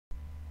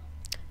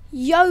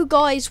Yo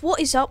guys,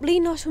 what is up? Lee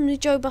Nice from the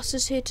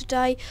Joebusters here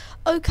today.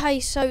 Okay,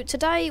 so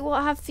today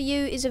what I have for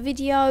you is a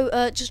video,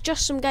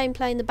 just some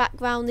gameplay in the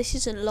background. This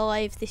isn't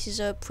live, this is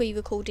a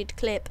pre-recorded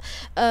clip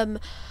of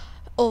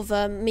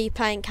me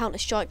playing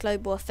Counter-Strike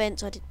Global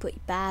Offense. I did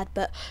pretty bad,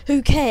 but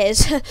who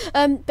cares?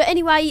 But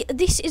anyway,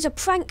 this is a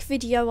prank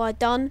video I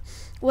done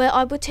where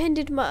I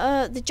pretended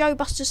the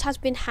Joebusters has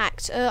been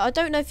hacked. I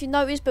don't know if you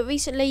noticed, but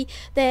recently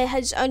there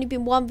has only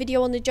been one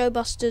video on the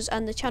Joebusters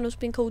and the channel's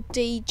been called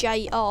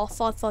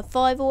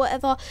DJR555 or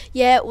whatever.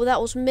 Yeah, well that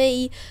was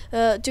me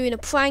doing a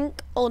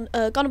prank on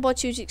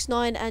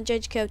Joeboy999 and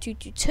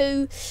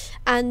JJKL222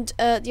 and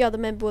the other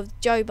member of the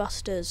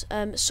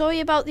Joebusters. Sorry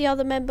about the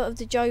other member of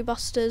the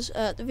Joebusters.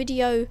 The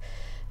video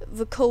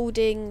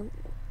recording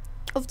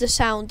of the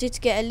sound did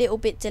get a little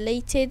bit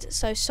deleted,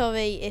 so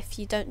sorry if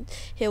you don't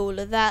hear all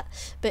of that,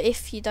 but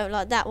if you don't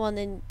like that one,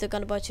 then the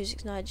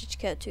Joeboy999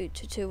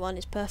 JJKL222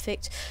 is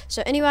perfect.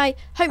 So anyway,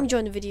 hope you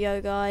enjoyed the video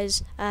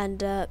guys,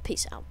 and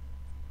peace out.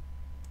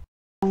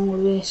 Wrong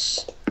with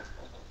this.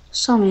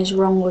 Something is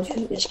wrong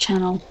with this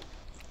channel.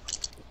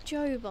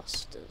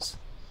 Joebusters.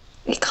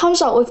 It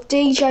comes up with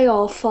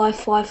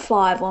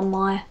DJR555 on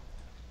my.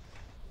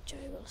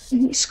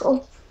 Joebusters. It's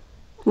got.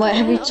 Wait,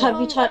 have you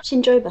typed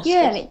in Joebusters?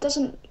 Yeah, and it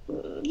doesn't.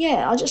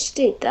 Yeah, I just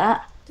did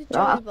that. The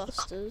Right.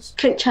 Joebusters.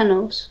 Click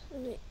channels.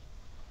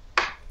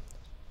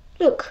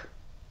 Look,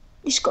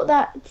 it's got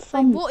that.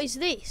 Wait, what is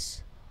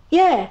this?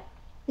 Yeah,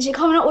 is it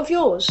coming up with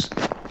yours?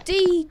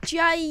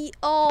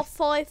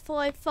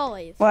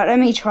 DJR555. Right, let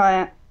me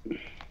try it.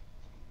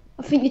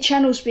 I think your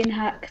channel's been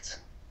hacked.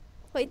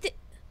 Wait,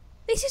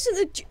 this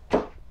isn't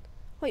the.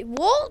 Wait,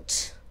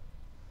 what?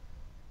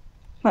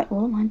 Wait,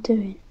 what am I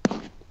doing?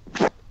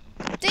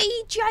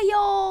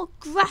 DJR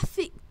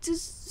graphic.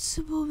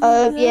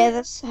 Yeah,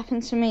 that's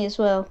happened to me as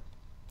well.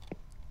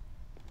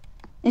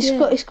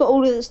 It's got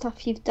all of the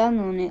stuff you've done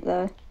on it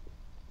though,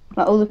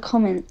 like all the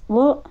comments.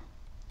 What?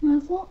 No,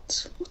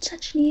 what? What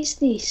actually is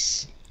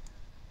this?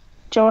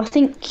 Joe, I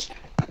think the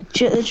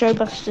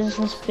Joebusters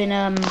has been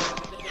hacked.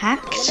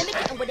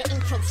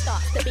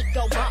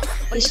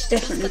 It's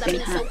definitely been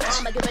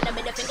hacked.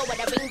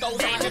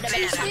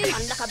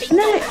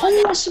 No,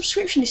 on my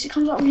subscription list it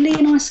comes up with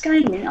Lee Nice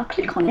Gaming. I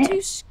click on it.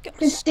 It's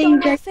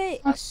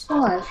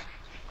DJ5,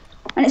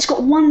 and it's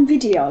got one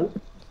video.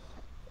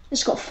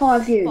 It's got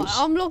 5 views. Right,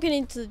 I'm logging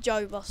into the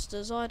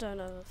Joebusters. I don't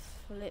know the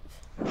flip.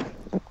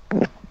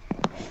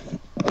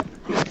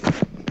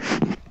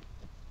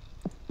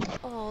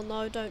 Oh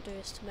no, don't do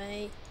this to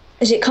me.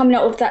 Is it coming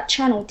up with that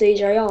channel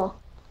DJR?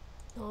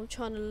 No, I'm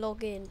trying to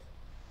log in.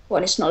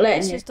 What, it's not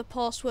letting It you? says the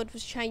password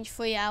was changed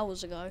 3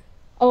 hours ago.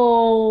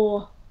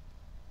 Oh.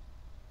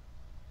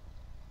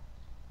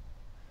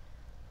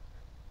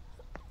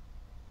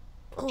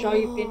 Joe,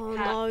 you've been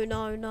hacked.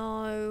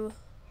 No.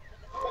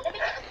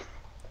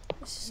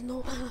 This is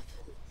not happening.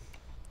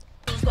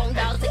 You've been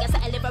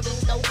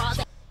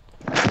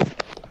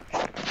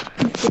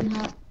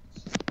hacked.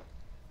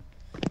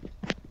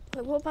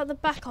 Wait, what about the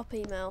backup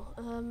email?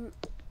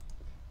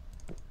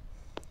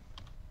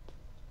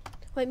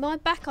 Wait, my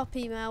backup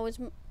email is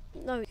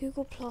no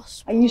Google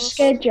Plus. Are you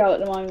scared, Joe,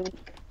 at the moment?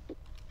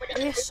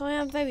 Yes, I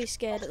am very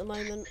scared at the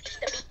moment.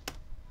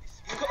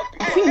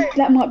 I think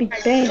that might be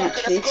Ben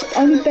actually.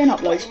 Only Ben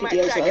uploads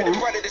videos like that.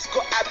 What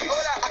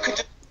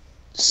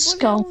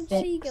did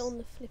I get on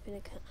the flipping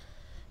account?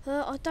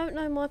 I don't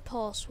know my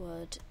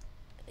password.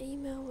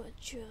 Email at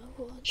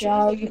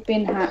Joe, you've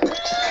been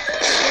hacked.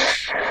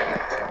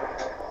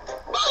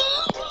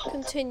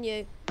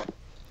 Continue.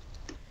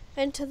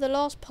 Enter the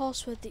last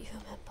password that you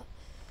remember.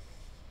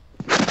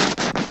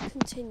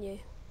 Continue.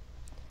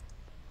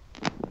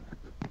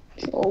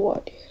 Oh,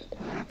 what?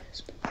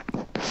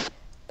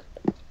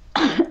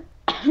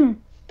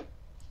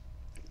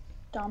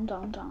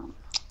 Dumb.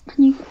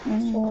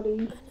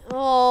 Sorry.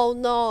 Oh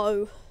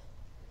no.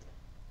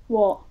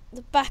 What?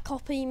 The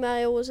backup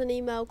email was an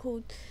email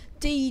called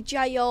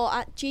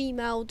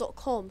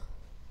djr@gmail.com.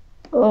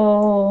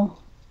 Oh.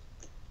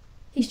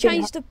 He's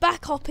changed the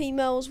backup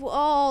emails.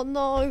 Oh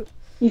no.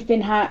 You've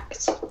been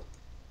hacked.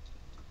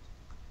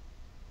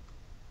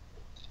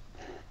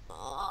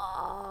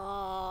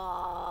 Oh,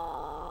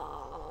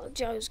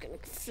 Joe's gonna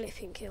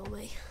flipping kill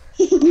me.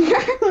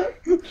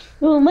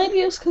 Well, maybe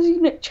it's because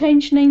you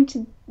changed name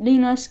to Lee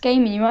Nice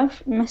Gaming. You might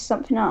have messed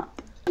something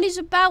up. On his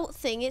about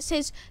thing, it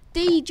says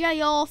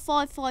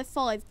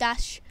DJR555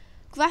 dash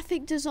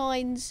graphic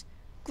designs,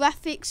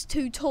 graphics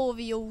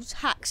tutorials,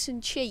 hacks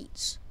and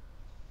cheats.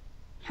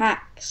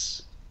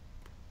 Hacks.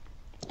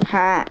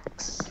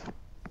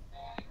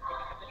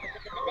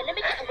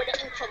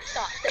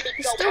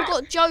 He's still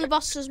got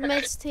Joebusters,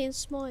 Meds, Tea and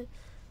Smile.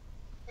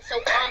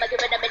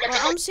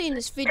 Right, I'm seeing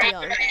this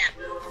video.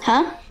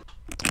 Huh?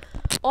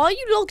 Are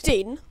you logged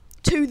in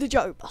to the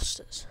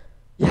Joebusters?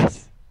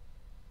 Yes.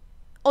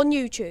 On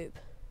YouTube?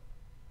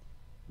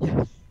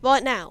 Yes.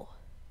 Right now?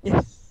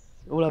 Yes.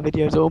 All our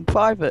videos are on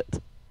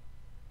private.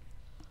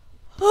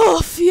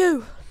 Oh,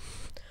 phew.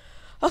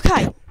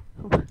 Okay.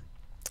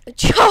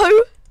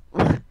 Joe?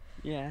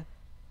 Yeah.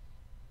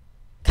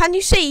 Can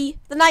you see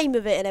the name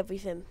of it and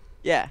everything?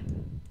 Yeah.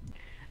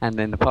 And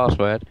then the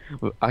password,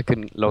 I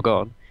couldn't log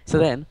on. So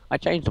then I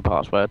changed the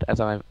password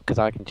because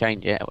I can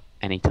change it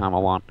anytime I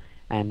want.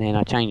 And then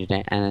I changed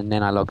it, and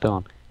then I logged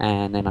on,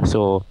 and then I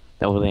saw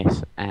all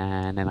this,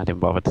 and then I didn't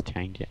bother to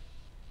change it.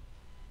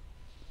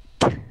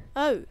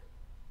 Oh.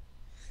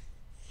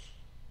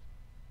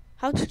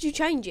 How did you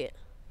change it?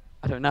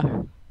 I don't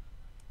know.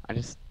 I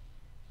just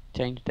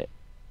changed it.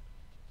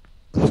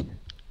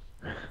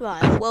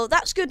 Right, well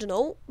that's good and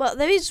all, but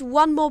there is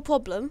one more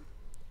problem.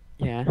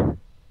 Yeah.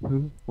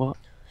 Who? What?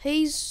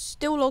 He's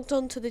still logged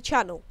on to the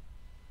channel.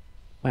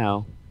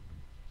 Well.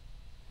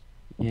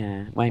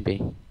 Yeah,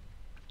 maybe.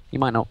 He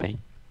might not be.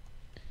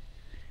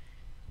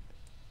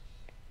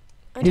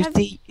 And Who's have,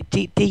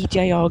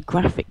 DJR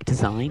graphic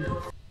design?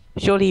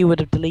 Surely you would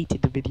have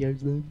deleted the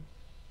videos then.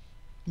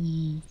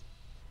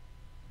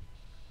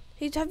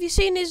 have you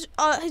seen his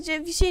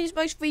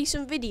most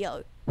recent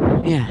video?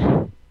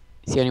 Yeah.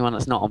 It's the only one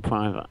that's not on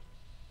private.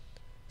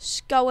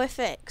 Skull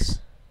FX.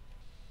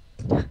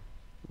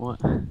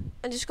 What? And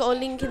it's got a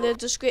link in the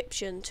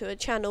description to a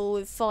channel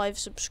with 5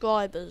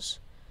 subscribers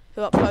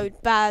who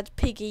upload bad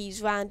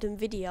piggies random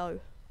video.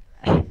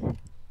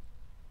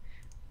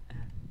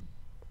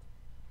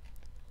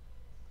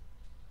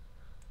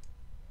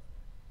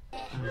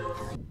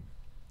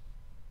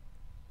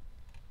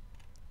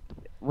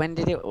 When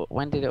did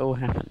it all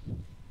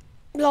happen?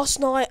 Last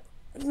night,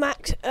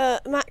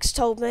 Max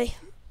told me.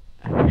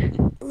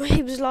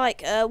 He was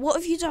like, what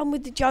have you done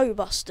with the Joe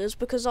Busters?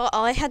 Because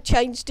I had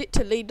changed it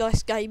to Lean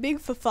Nice Gaming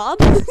for fun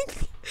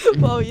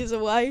while he was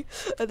away.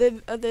 And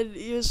then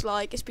he was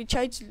like, it's been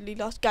changed to Lean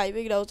Nice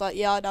Gaming. And I was like,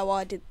 yeah, I know,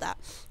 I did that.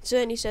 So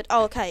then he said,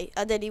 oh, okay.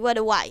 And then he went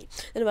away.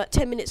 And about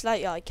 10 minutes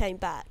later, I came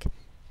back.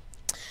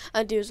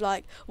 And he was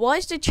like, why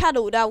is the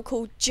channel now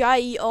called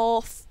J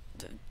off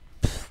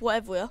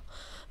whatever?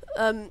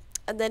 And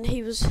then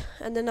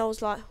I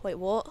was like, wait,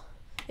 what?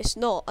 It's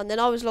not. And then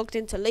I was logged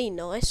into Lean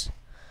Nice.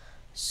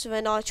 So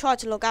then I tried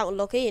to log out and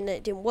log in and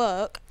it didn't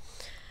work.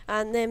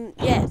 And then,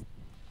 yeah,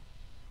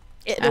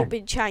 it had all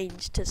been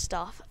changed to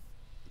stuff.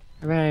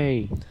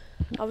 Hooray.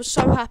 I was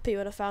so happy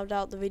when I found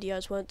out the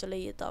videos weren't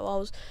deleted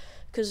though.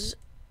 Because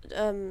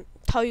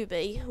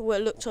Toby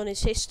looked on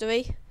his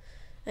history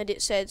and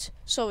it said,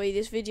 sorry,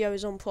 this video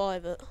is on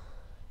private.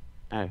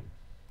 Oh.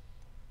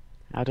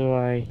 How do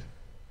I...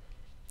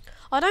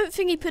 I don't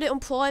think he put it on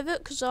private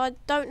because I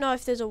don't know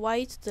if there's a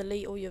way to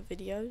delete all your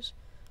videos.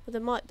 But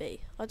there might be.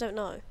 I don't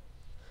know.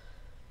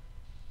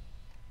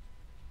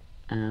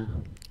 Can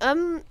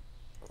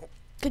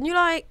you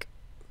like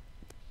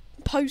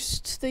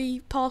post the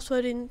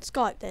password in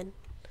Skype then?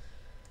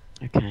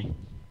 Okay.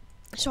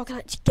 So I can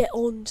actually get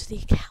on to the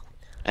account.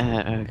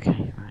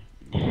 Okay,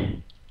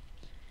 right.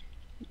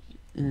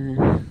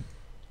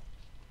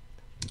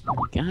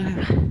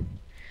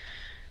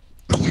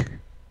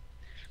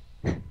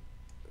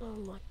 Oh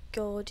my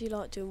god, you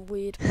like doing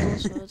weird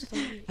passwords,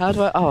 don't you? How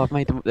do I... Oh, I've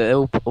made them...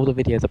 All the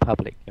videos are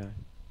public, yeah.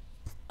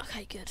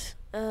 Okay, good.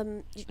 Now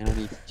I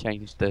need to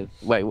change the...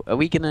 Wait, are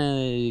we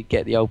gonna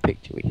get the old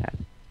picture we had?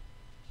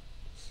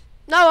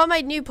 No, I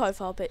made new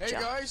profile picture.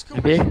 Hey guys,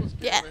 Have you?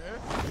 Yeah.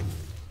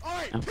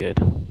 Oh, good.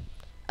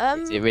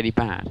 Is it really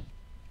bad?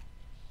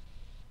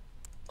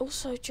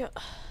 Also,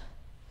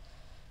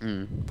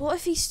 Mm. what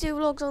if he still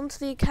logs onto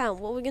the account?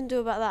 What are we gonna do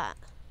about that?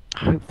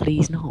 Hopefully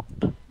he's not.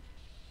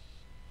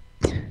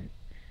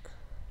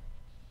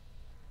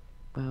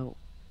 Well,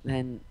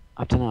 then...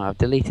 I don't know, I've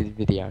deleted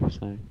the video,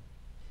 so...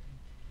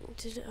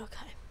 Did it?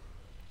 Okay.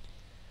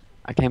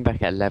 I came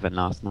back at 11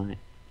 last night.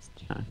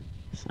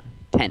 So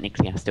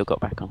technically I still got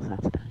back on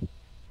Saturday.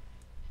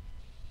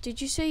 Did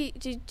you see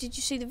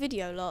the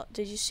video lot?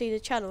 Did you see the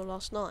channel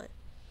last night?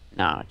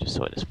 No, I just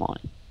saw it this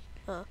morning.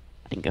 Oh.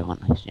 I didn't go on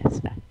this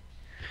yesterday.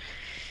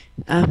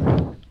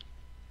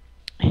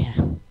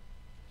 Yeah.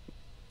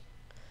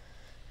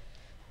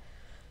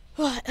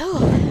 Right,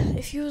 oh,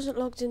 if you wasn't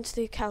logged into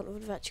the account, I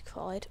would have actually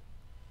cried.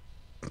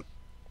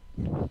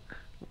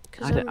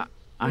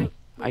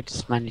 I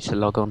just managed to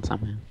log on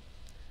somehow.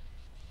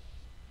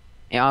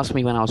 It asked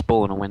me when I was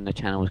born and when the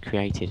channel was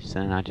created, so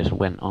then I just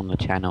went on the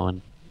channel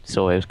and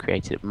saw it was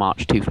created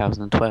March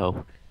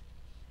 2012.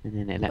 And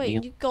then it let me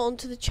on. Wait, you got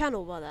onto the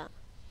channel by that?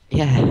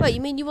 Yeah. Wait,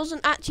 you mean you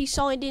wasn't actually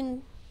signed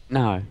in?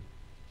 No.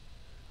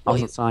 I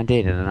wasn't signed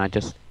in, and then I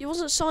just... You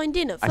wasn't signed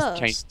in at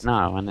first?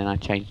 No, and then I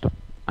changed...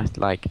 I,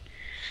 like,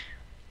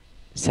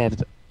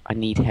 said I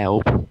need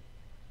help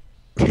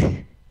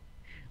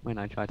when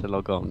I tried to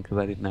log on, because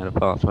I didn't know the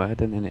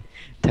password, and then it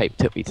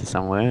took me to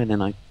somewhere, and then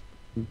I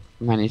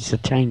managed to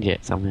change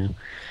it somehow.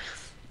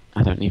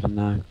 I don't even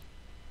know.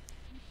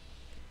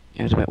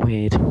 It was a bit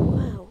weird.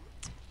 Wow.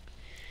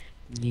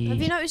 Yeah.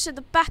 Have you noticed that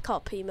the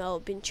backup email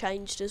had been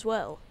changed as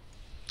well?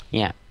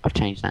 Yeah, I've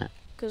changed that.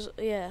 Because,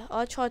 yeah,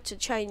 I tried to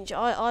change...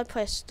 I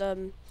pressed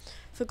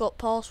forgot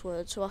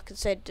password so I could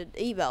send an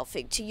email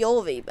thing to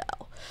your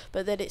email.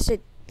 But then it said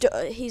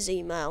his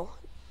email.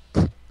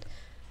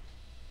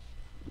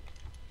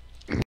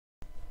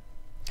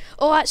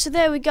 Alright, so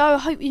there we go. I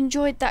hope you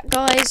enjoyed that,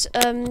 guys.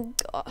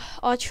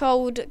 I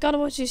trolled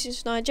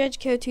Joeboy999,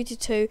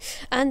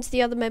 JJK222, and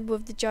the other member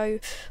of the Joe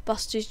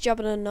Busters,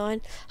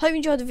 Joeboy999. Hope you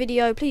enjoyed the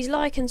video. Please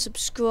like and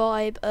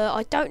subscribe.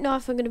 I don't know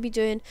if I'm going to be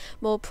doing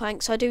more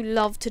pranks. I do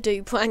love to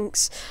do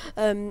pranks.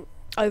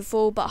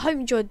 Overall, but I hope you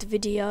enjoyed the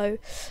video.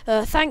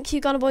 Thank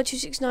you,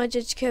 Joeboy999,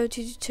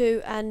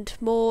 JJK222, and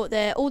more.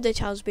 All their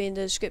channels will be in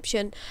the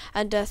description.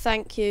 And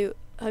thank you.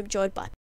 Hope you enjoyed. Bye.